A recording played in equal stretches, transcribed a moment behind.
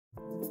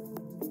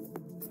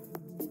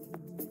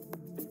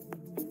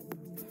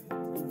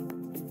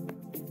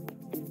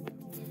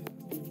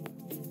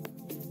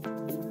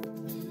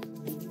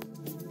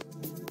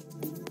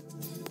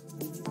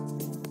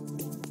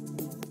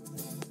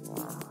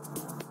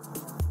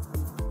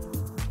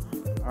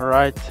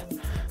Alright,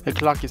 the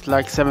clock is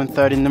like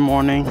 7:30 in the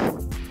morning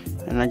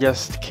and I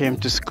just came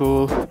to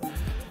school.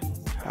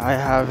 I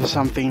have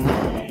something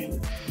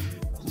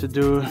to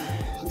do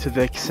to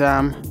the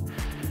exam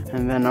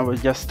and then I will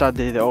just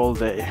study the whole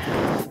day.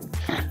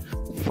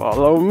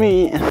 Follow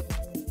me.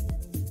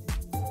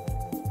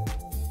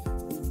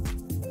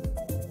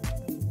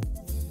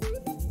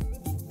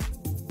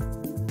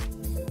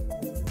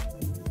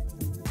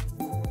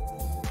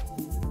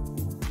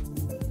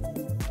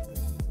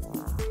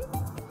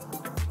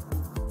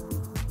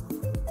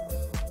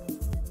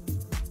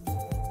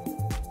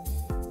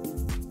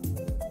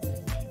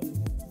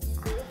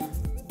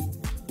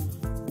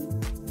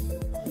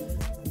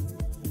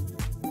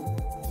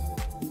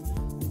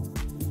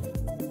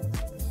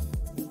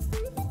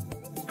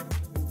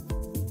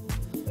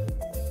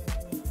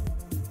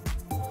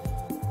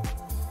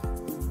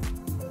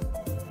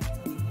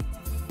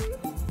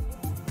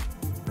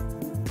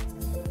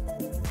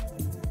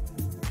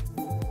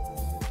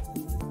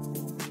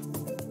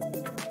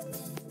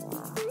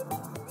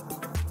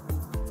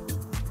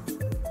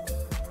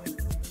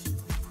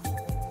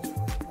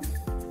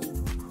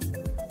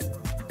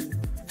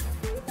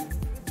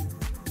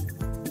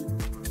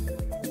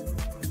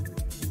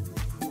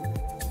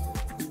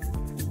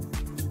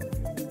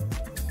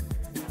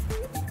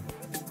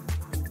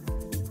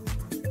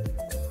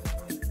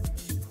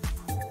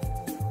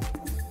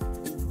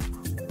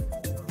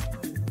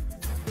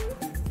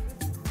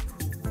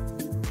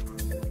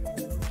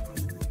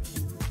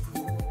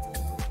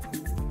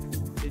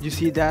 Did you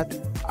see that?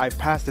 I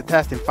passed the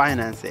test in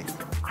financing.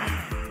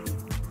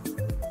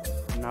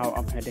 Now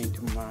I'm heading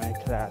to my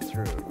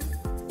classroom.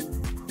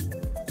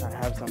 I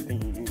have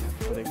something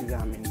for the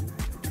exam in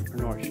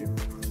entrepreneurship.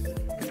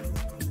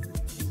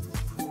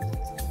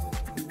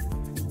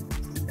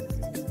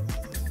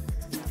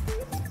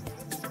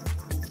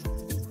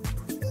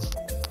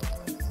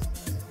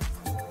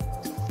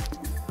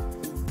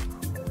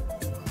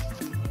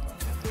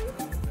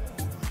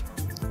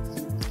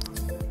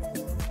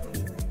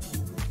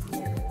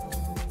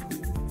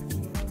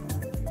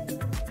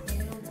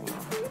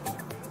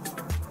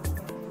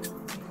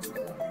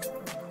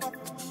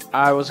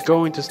 I was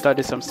going to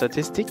study some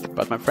statistics,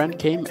 but my friend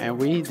came and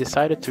we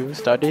decided to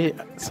study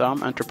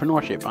some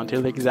entrepreneurship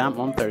until the exam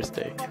on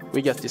Thursday.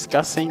 We just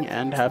discussing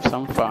and have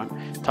some fun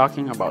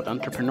talking about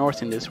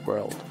entrepreneurs in this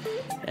world.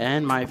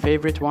 And my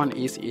favorite one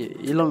is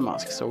Elon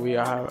Musk, so we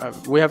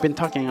have been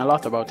talking a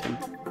lot about him.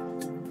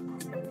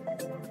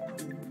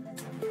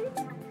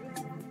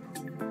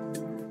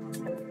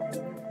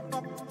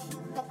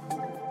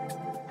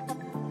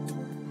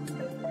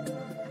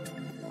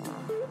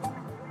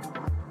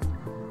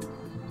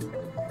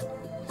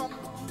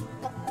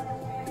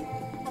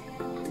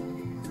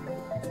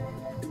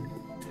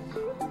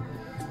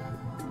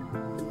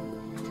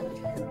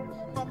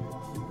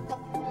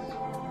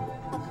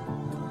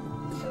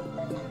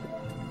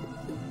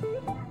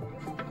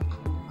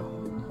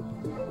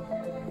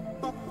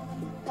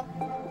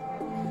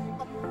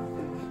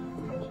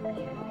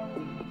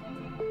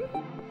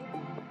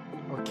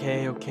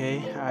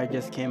 Okay, I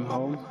just came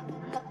home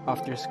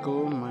after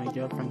school. My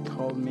girlfriend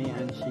called me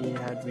and she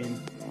had been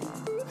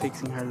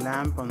fixing her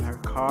lamp on her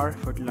car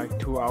for like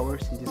 2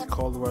 hours in this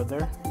cold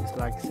weather. It's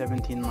like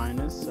 17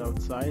 minus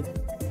outside.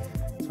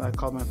 So I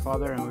called my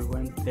father and we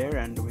went there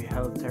and we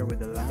helped her with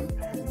the lamp.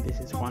 And this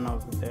is one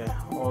of the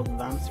old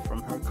lamps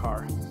from her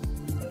car.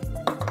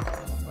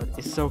 But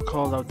it's so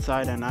cold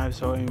outside and I'm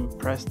so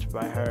impressed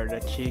by her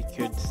that she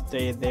could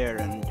stay there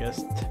and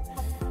just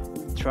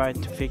try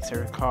to fix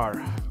her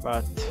car.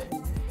 But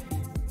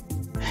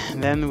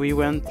then we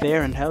went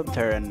there and helped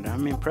her and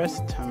I'm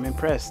impressed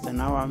and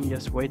now I'm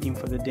just waiting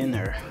for the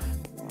dinner.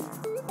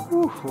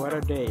 Whew, what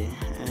a day.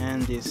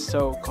 And it's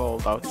so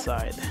cold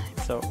outside.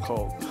 It's so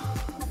cold.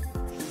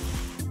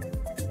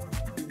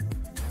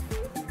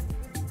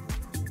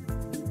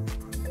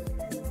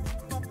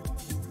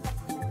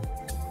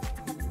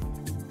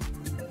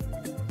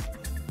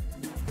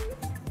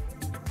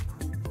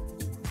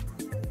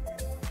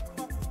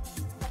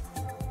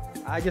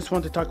 I just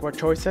want to talk about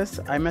choices.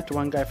 I met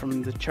one guy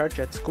from the church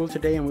at school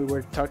today and we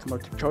were talking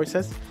about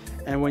choices.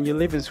 And when you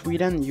live in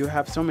Sweden, you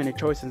have so many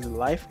choices in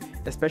life,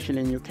 especially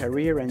in your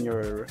career and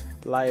your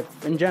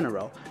life in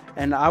general.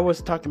 And I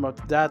was talking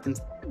about that and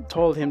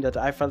told him that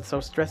I felt so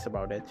stressed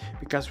about it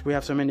because we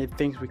have so many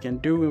things we can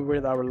do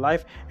with our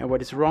life and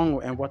what is wrong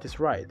and what is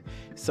right.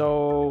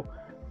 So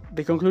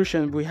the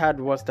conclusion we had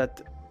was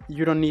that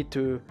you don't need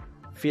to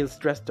feel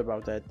stressed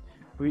about that.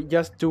 We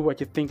just do what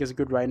you think is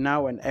good right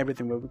now and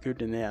everything will be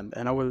good in the end,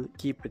 and I will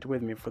keep it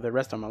with me for the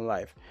rest of my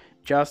life.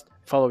 Just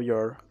follow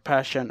your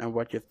passion and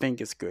what you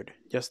think is good.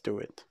 Just do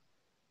it.